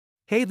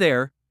Hey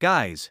there,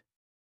 guys!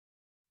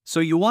 So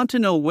you want to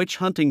know which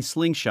hunting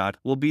slingshot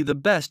will be the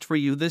best for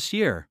you this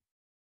year?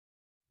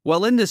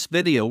 Well, in this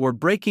video we're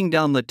breaking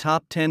down the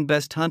top 10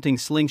 best hunting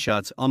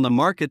slingshots on the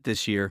market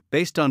this year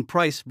based on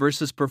price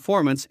versus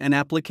performance and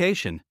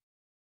application.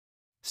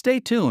 Stay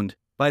tuned,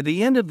 by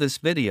the end of this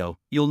video,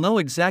 you'll know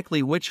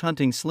exactly which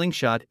hunting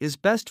slingshot is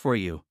best for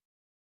you.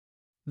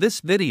 This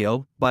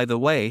video, by the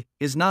way,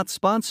 is not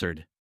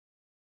sponsored.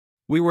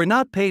 We were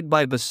not paid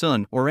by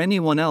BASUNE or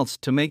anyone else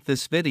to make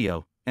this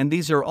video, and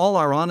these are all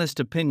our honest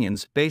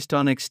opinions based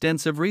on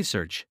extensive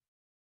research.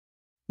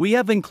 We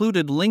have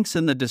included links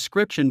in the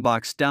description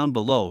box down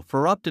below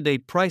for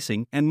up-to-date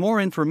pricing and more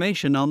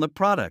information on the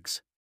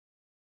products.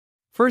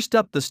 First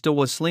up, the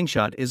Stawoo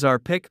Slingshot is our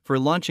pick for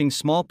launching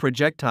small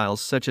projectiles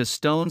such as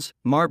stones,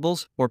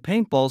 marbles, or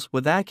paintballs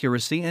with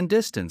accuracy and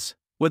distance.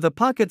 With a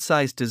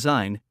pocket-sized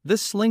design,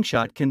 this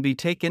slingshot can be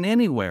taken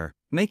anywhere,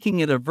 making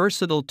it a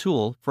versatile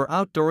tool for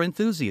outdoor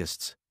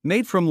enthusiasts.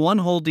 Made from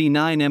 1-hole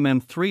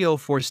D9mm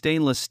 304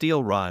 stainless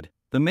steel rod,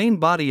 the main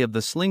body of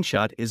the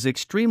slingshot is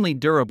extremely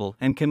durable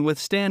and can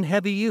withstand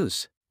heavy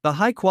use. The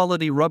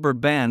high-quality rubber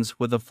bands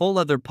with a full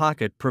leather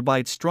pocket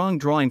provide strong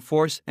drawing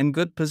force and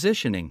good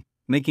positioning,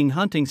 making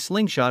hunting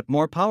slingshot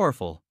more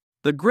powerful.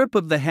 The grip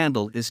of the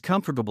handle is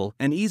comfortable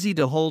and easy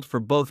to hold for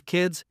both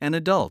kids and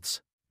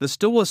adults. The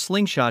Stawoo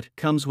Slingshot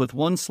comes with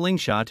one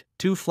slingshot,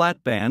 2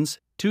 flat bands,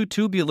 2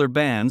 tubular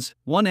bands,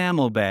 1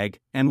 ammo bag,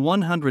 and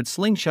 100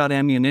 slingshot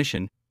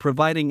ammunition,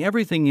 providing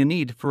everything you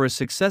need for a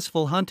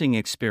successful hunting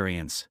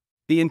experience.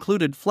 The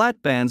included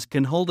flat bands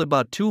can hold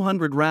about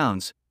 200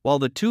 rounds, while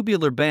the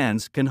tubular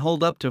bands can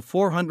hold up to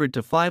 400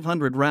 to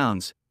 500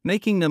 rounds,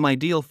 making them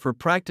ideal for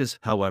practice.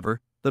 However,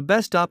 the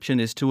best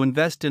option is to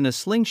invest in a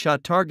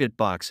slingshot target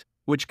box,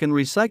 which can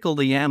recycle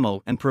the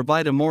ammo and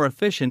provide a more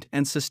efficient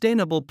and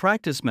sustainable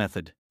practice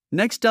method.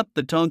 Next up,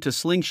 the Tongtu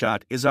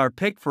Slingshot is our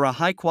pick for a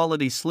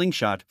high-quality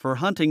slingshot for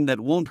hunting that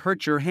won't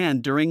hurt your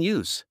hand during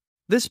use.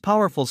 This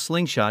powerful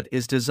slingshot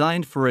is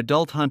designed for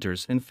adult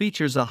hunters and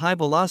features a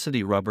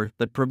high-velocity rubber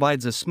that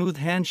provides a smooth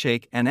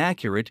handshake and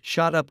accurate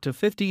shot up to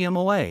 50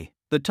 MOA.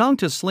 The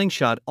Tongtu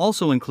Slingshot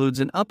also includes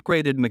an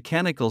upgraded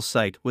mechanical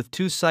sight with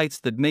 2 sights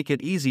that make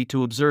it easy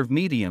to observe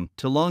medium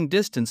to long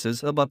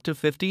distances of up to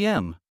 50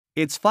 m.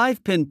 Its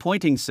 5-pin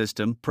pointing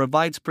system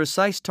provides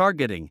precise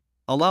targeting,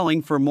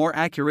 allowing for more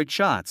accurate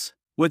shots.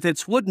 With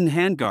its wooden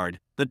handguard,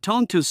 the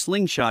Tongtu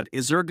Slingshot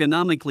is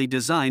ergonomically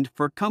designed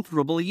for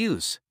comfortable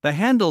use. The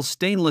handle's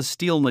stainless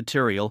steel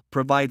material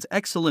provides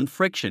excellent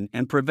friction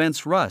and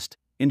prevents rust,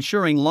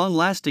 ensuring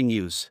long-lasting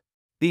use.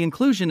 The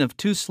inclusion of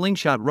 2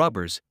 slingshot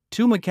rubbers,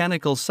 2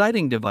 mechanical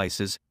sighting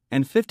devices,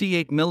 and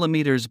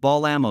 58mm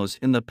ball ammos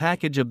in the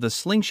package of the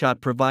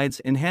slingshot provides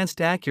enhanced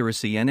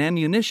accuracy and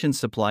ammunition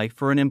supply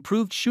for an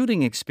improved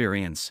shooting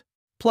experience.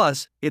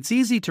 Plus, it's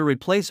easy to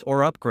replace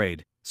or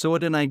upgrade, so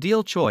it's an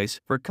ideal choice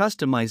for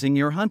customizing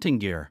your hunting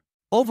gear.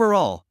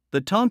 Overall,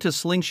 the Tongtu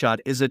Slingshot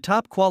is a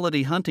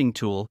top-quality hunting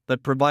tool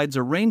that provides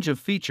a range of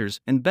features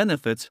and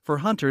benefits for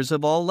hunters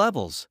of all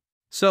levels.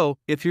 So,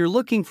 if you're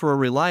looking for a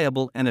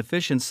reliable and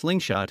efficient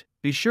slingshot,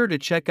 be sure to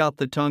check out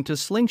the Tongtu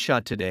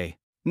Slingshot today.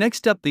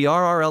 Next up, the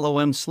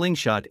RRLOM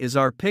Slingshot is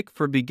our pick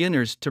for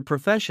beginners to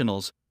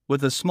professionals,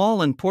 with a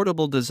small and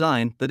portable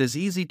design that is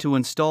easy to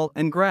install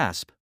and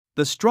grasp.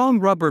 The strong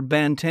rubber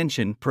band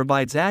tension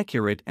provides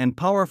accurate and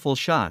powerful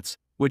shots,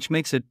 which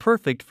makes it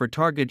perfect for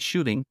target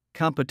shooting,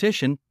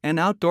 competition, and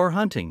outdoor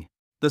hunting.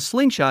 The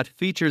slingshot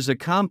features a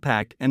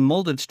compact and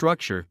molded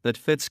structure that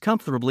fits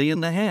comfortably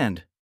in the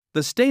hand.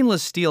 The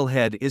stainless steel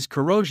head is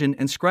corrosion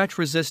and scratch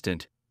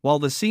resistant, while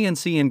the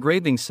CNC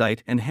engraving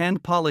sight and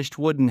hand-polished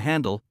wooden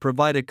handle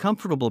provide a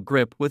comfortable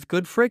grip with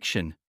good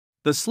friction.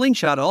 The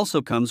slingshot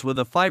also comes with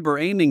a fiber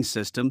aiming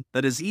system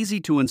that is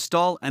easy to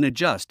install and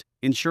adjust,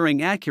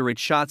 ensuring accurate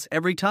shots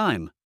every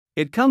time.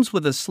 It comes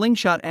with a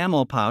slingshot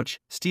ammo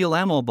pouch, steel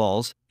ammo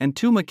balls, and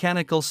 2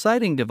 mechanical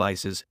sighting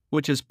devices,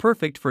 which is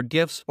perfect for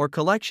gifts or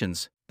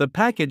collections. The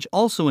package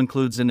also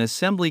includes an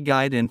assembly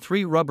guide and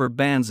 3 rubber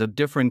bands of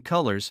different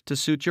colors to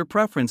suit your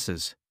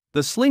preferences.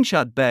 The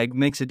slingshot bag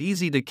makes it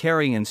easy to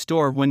carry and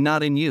store when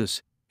not in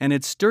use, and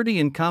its sturdy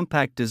and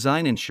compact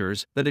design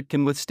ensures that it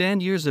can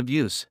withstand years of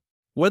use.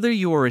 Whether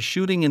you are a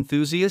shooting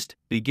enthusiast,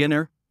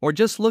 beginner, or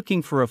just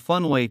looking for a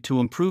fun way to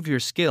improve your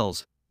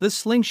skills, this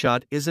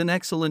slingshot is an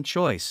excellent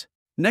choice.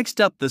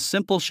 Next up, the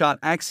SimpleShot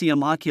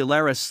Axiom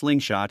Ocularis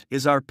Slingshot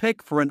is our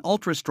pick for an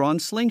ultra-strong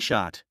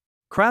slingshot.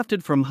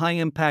 Crafted from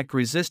high-impact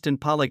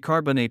resistant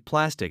polycarbonate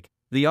plastic,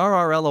 the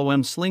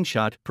RRLOM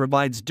Slingshot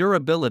provides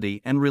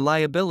durability and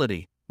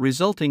reliability,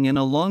 resulting in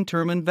a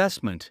long-term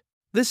investment.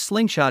 This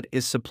slingshot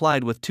is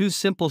supplied with 2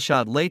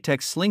 SimpleShot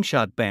latex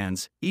slingshot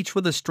bands, each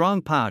with a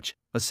strong pouch,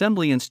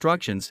 assembly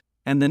instructions,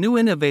 and the new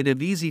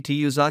innovative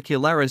easy-to-use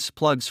Ocularis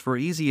plugs for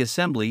easy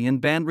assembly and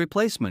band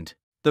replacement.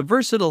 The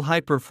versatile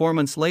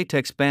high-performance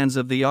latex bands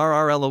of the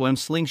RRLOM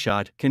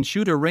Slingshot can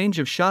shoot a range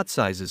of shot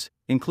sizes,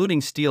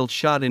 including steel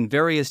shot in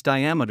various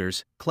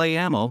diameters, clay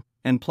ammo,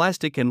 and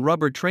plastic and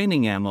rubber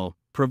training ammo,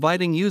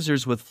 providing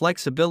users with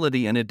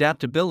flexibility and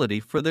adaptability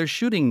for their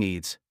shooting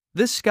needs.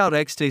 This Scout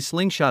XT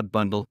Slingshot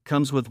bundle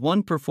comes with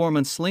one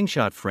performance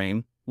slingshot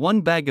frame,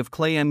 one bag of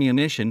clay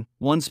ammunition,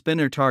 one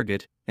spinner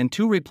target, and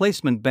two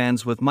replacement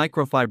bands with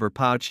microfiber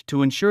pouch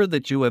to ensure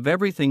that you have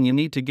everything you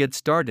need to get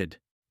started.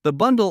 The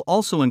bundle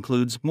also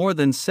includes more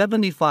than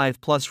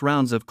 75 plus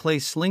rounds of clay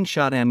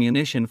slingshot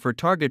ammunition for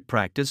target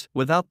practice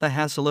without the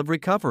hassle of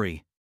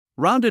recovery.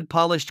 Rounded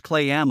polished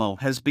clay ammo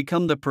has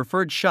become the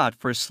preferred shot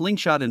for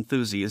slingshot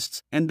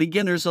enthusiasts and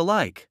beginners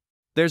alike.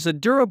 There's a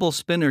durable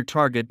spinner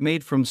target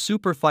made from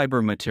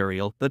superfiber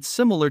material that's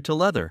similar to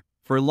leather,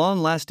 for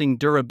long-lasting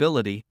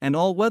durability and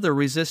all-weather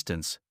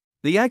resistance.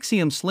 The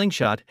Axiom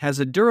Slingshot has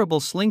a durable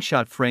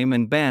slingshot frame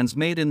and bands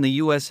made in the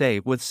USA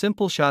with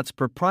SimpleShot's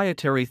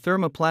proprietary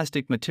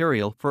thermoplastic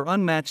material for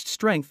unmatched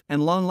strength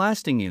and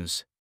long-lasting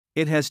use.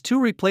 It has two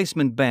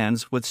replacement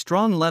bands with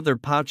strong leather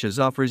pouches,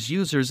 offers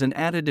users an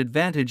added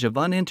advantage of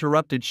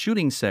uninterrupted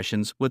shooting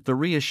sessions with the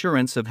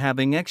reassurance of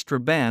having extra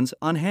bands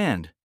on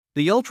hand.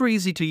 The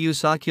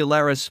ultra-easy-to-use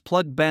Ocularis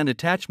plug band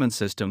attachment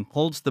system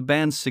holds the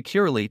bands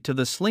securely to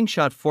the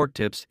slingshot fork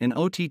tips in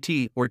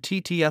OTT or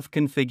TTF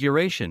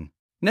configuration.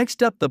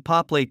 Next up, the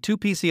POPLAY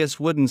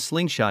Wooden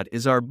Slingshot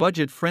is our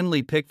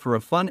budget-friendly pick for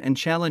a fun and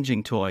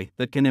challenging toy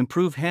that can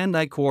improve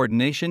hand-eye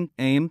coordination,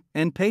 aim,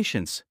 and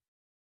patience.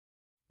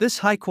 This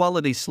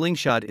high-quality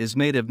slingshot is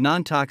made of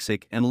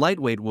non-toxic and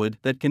lightweight wood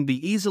that can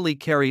be easily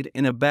carried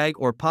in a bag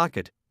or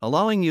pocket,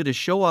 allowing you to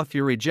show off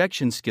your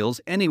ejection skills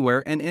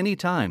anywhere and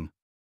anytime.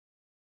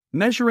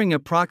 Measuring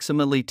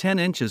approximately 10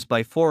 inches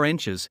by 4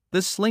 inches,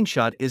 this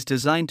slingshot is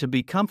designed to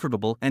be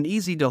comfortable and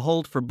easy to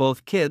hold for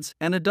both kids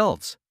and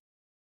adults.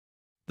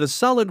 The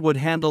solid wood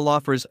handle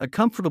offers a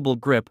comfortable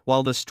grip,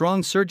 while the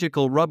strong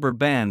surgical rubber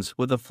bands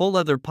with a full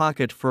leather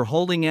pocket for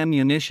holding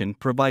ammunition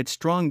provide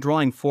strong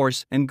drawing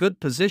force and good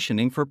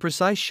positioning for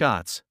precise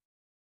shots.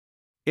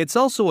 It's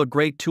also a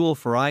great tool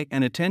for eye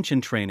and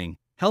attention training,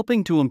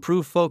 helping to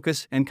improve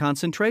focus and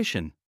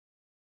concentration.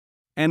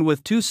 And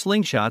with 2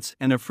 slingshots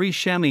and a free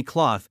chamois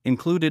cloth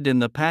included in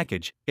the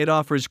package, it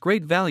offers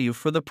great value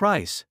for the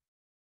price.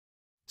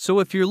 So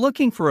if you're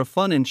looking for a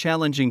fun and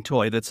challenging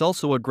toy that's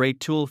also a great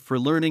tool for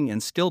learning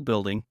and skill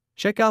building,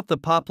 check out the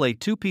POPLAY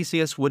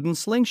Wooden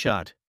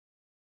Slingshot.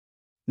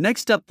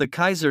 Next up, the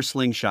KISEER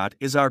Slingshot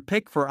is our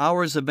pick for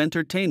hours of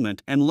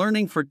entertainment and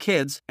learning for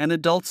kids and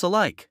adults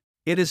alike.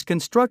 It is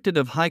constructed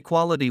of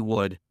high-quality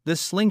wood. This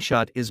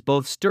slingshot is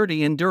both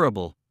sturdy and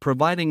durable,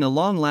 providing a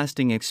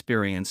long-lasting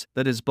experience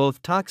that is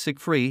both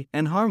toxic-free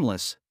and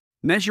harmless.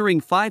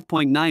 Measuring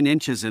 5.9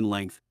 inches in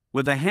length,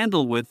 with a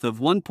handle width of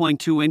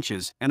 1.2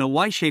 inches and a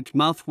Y-shaped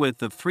mouth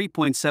width of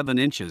 3.7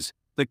 inches,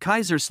 the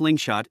KISEER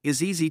Slingshot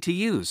is easy to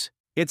use.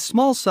 Its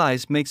small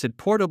size makes it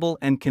portable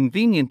and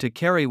convenient to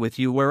carry with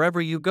you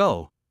wherever you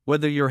go,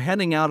 whether you're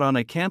heading out on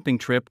a camping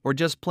trip or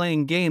just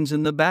playing games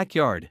in the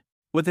backyard.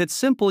 With its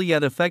simple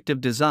yet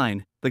effective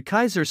design, the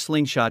KISEER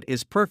Slingshot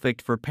is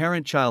perfect for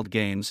parent-child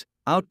games,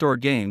 outdoor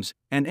games,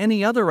 and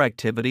any other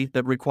activity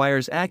that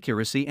requires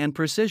accuracy and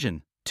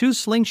precision. 2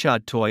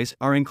 slingshot toys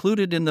are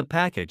included in the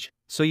package,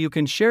 so you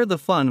can share the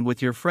fun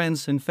with your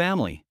friends and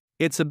family.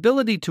 Its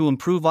ability to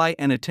improve eye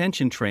and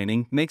attention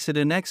training makes it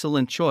an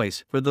excellent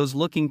choice for those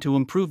looking to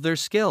improve their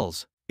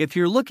skills. If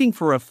you're looking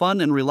for a fun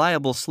and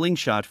reliable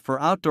slingshot for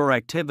outdoor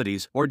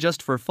activities or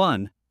just for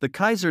fun, the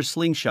KISEER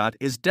Slingshot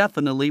is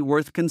definitely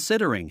worth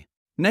considering.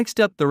 Next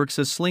up, the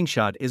RCZZSUWE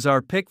Slingshot is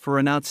our pick for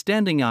an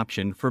outstanding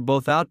option for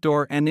both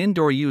outdoor and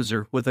indoor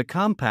user with a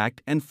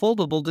compact and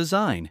foldable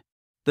design.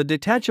 The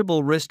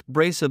detachable wrist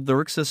brace of the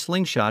RCZZSUWE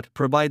Slingshot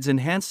provides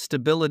enhanced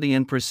stability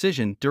and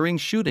precision during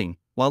shooting,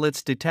 while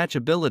its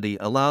detachability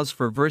allows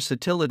for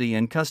versatility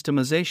and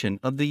customization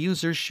of the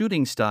user's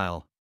shooting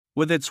style.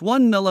 With its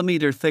 1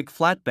 mm thick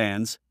flat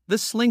bands,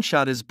 this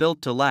slingshot is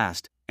built to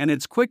last, and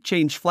its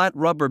quick-change flat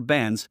rubber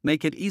bands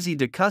make it easy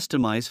to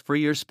customize for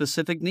your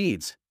specific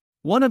needs.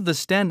 One of the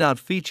standout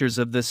features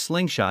of this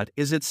slingshot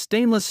is its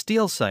stainless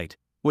steel sight,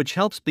 which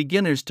helps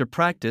beginners to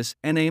practice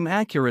and aim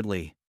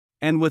accurately.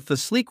 And with the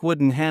sleek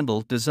wooden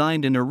handle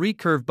designed in a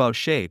recurve bow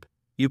shape,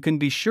 you can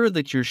be sure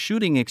that your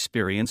shooting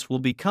experience will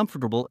be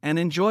comfortable and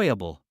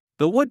enjoyable.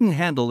 The wooden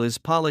handle is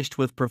polished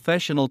with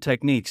professional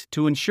techniques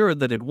to ensure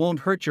that it won't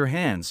hurt your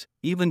hands,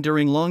 even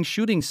during long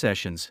shooting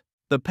sessions.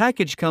 The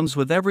package comes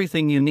with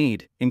everything you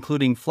need,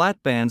 including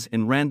flat bands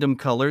in random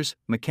colors,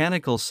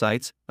 mechanical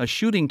sights, a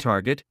shooting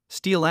target,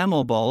 steel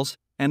ammo balls,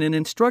 and an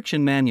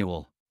instruction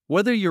manual.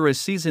 Whether you're a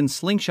seasoned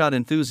slingshot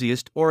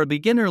enthusiast or a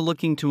beginner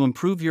looking to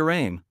improve your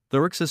aim, the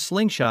RCZZSUWE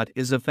Slingshot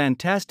is a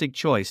fantastic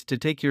choice to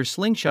take your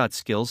slingshot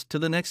skills to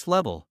the next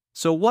level.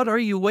 So what are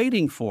you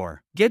waiting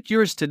for? Get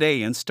yours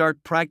today and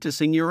start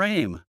practicing your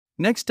aim.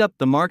 Next up,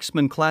 the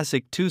Marksman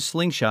Classic 2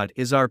 Slingshot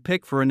is our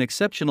pick for an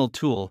exceptional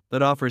tool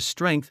that offers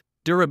strength,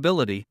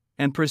 durability,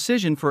 and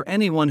precision for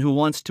anyone who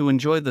wants to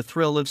enjoy the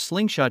thrill of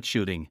slingshot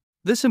shooting.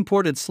 This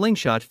imported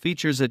slingshot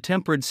features a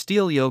tempered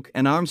steel yoke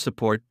and arm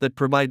support that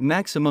provide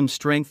maximum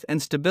strength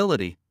and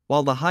stability,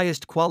 while the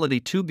highest quality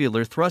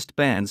tubular thrust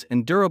bands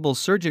and durable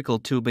surgical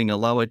tubing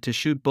allow it to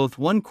shoot both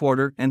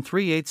 1/4 and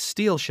 3/8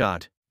 steel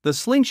shot. The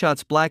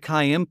Slingshot's black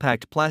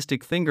high-impact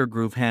plastic finger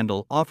groove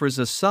handle offers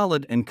a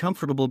solid and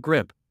comfortable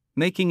grip,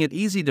 making it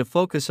easy to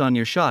focus on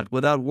your shot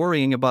without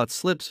worrying about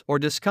slips or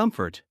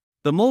discomfort.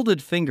 The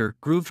molded finger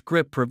grooved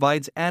grip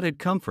provides added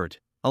comfort,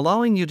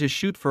 allowing you to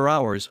shoot for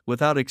hours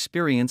without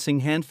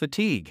experiencing hand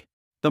fatigue.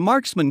 The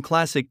Marksman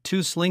Classic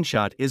 2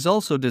 Slingshot is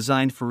also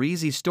designed for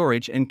easy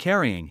storage and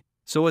carrying,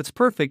 so it's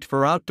perfect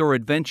for outdoor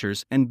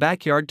adventures and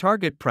backyard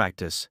target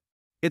practice.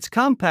 Its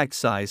compact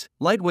size,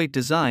 lightweight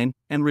design,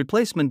 and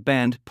replacement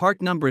band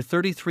part number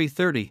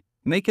 3330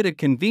 make it a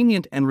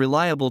convenient and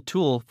reliable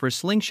tool for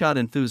slingshot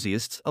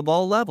enthusiasts of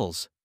all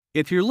levels.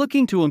 If you're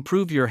looking to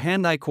improve your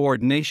hand-eye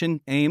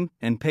coordination, aim,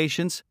 and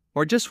patience,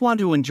 or just want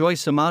to enjoy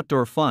some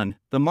outdoor fun,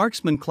 the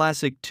Marksman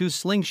Classic 2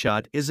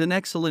 Slingshot is an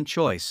excellent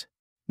choice.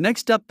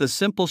 Next up, the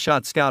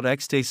SimpleShot Scout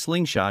XT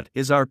Slingshot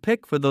is our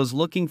pick for those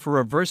looking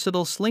for a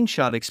versatile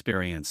slingshot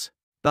experience.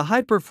 The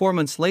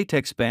high-performance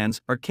latex bands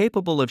are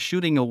capable of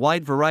shooting a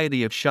wide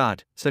variety of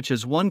shot, such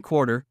as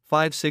 1/4,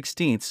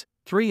 5/16,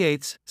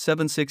 3/8,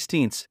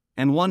 7/16,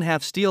 and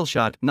 1/2 steel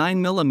shot,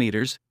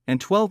 9mm, and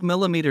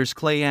 12mm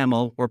clay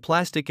ammo or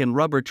plastic and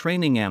rubber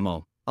training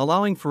ammo,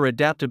 allowing for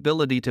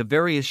adaptability to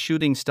various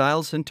shooting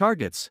styles and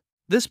targets.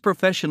 This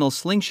professional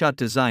slingshot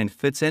design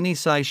fits any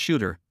size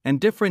shooter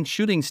and different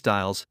shooting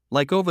styles,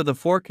 like over the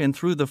fork and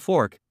through the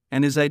fork,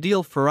 and is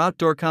ideal for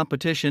outdoor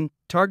competition,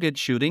 target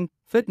shooting,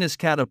 fitness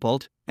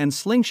catapult, and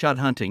slingshot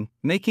hunting,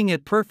 making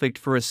it perfect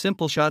for a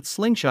SimpleShot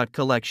slingshot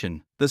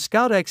collection. The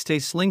Scout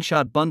XT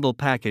Slingshot bundle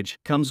package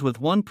comes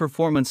with one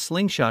performance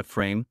slingshot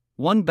frame,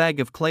 one bag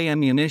of clay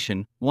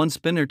ammunition, one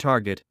spinner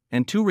target,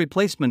 and two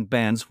replacement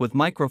bands with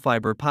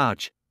microfiber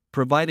pouch,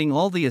 providing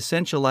all the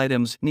essential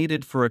items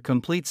needed for a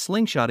complete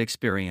slingshot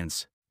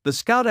experience. The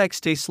Scout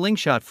XT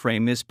Slingshot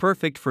frame is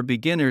perfect for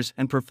beginners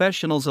and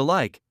professionals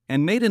alike,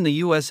 and made in the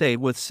USA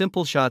with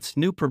SimpleShot's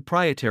new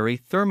proprietary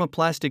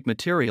thermoplastic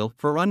material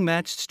for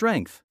unmatched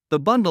strength. The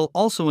bundle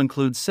also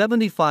includes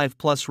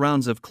 75+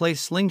 rounds of clay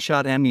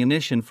slingshot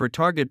ammunition for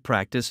target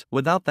practice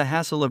without the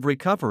hassle of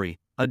recovery,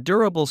 a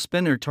durable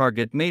spinner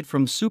target made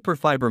from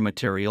superfiber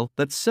material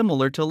that's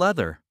similar to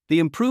leather. The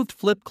improved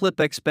flip clip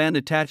X-band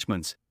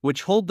attachments,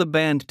 which hold the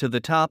band to the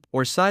top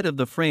or side of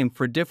the frame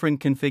for different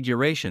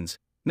configurations,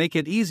 make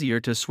it easier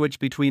to switch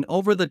between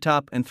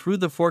over-the-top and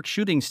through-the-fork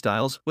shooting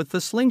styles with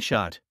the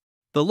slingshot.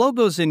 The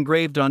logos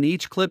engraved on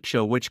each clip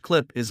show which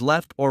clip is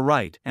left or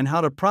right and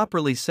how to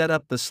properly set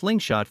up the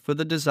slingshot for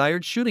the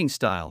desired shooting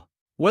style.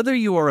 Whether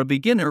you are a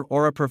beginner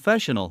or a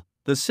professional,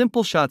 the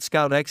SimpleShot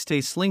Scout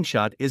XT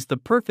Slingshot is the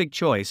perfect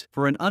choice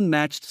for an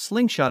unmatched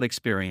slingshot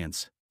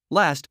experience.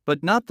 Last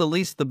but not the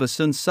least, the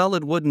BASUNE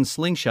Solid Wooden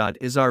Slingshot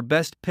is our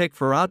best pick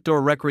for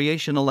outdoor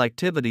recreational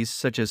activities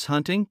such as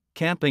hunting,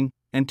 camping,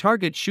 and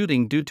target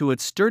shooting due to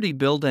its sturdy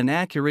build and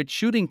accurate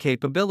shooting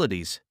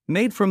capabilities.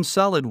 Made from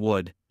solid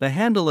wood, the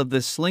handle of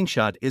this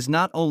slingshot is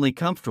not only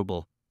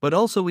comfortable, but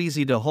also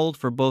easy to hold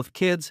for both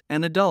kids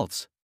and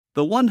adults.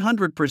 The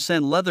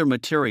 100% leather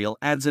material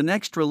adds an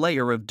extra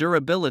layer of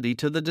durability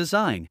to the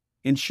design,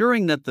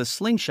 ensuring that the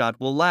slingshot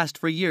will last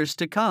for years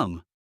to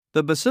come.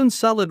 The BASUNE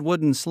Solid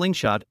Wooden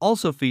Slingshot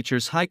also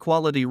features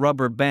high-quality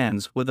rubber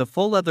bands with a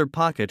full leather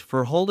pocket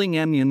for holding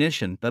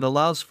ammunition that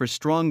allows for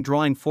strong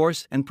drawing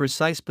force and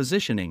precise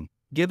positioning,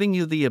 giving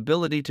you the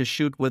ability to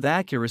shoot with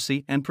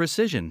accuracy and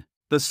precision.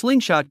 The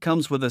slingshot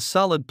comes with a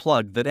solid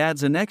plug that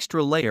adds an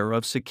extra layer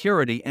of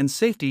security and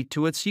safety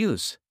to its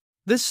use.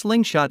 This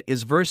slingshot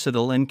is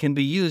versatile and can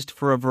be used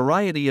for a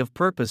variety of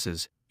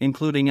purposes,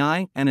 including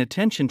eye and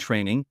attention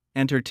training,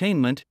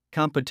 entertainment,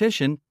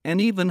 competition, and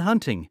even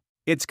hunting.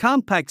 Its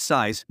compact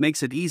size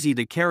makes it easy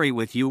to carry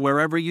with you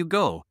wherever you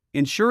go,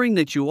 ensuring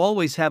that you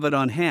always have it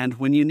on hand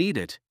when you need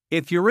it.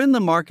 If you're in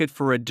the market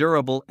for a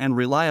durable and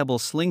reliable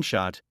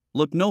slingshot,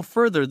 look no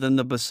further than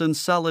the BASUNE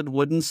Solid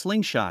Wooden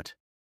Slingshot.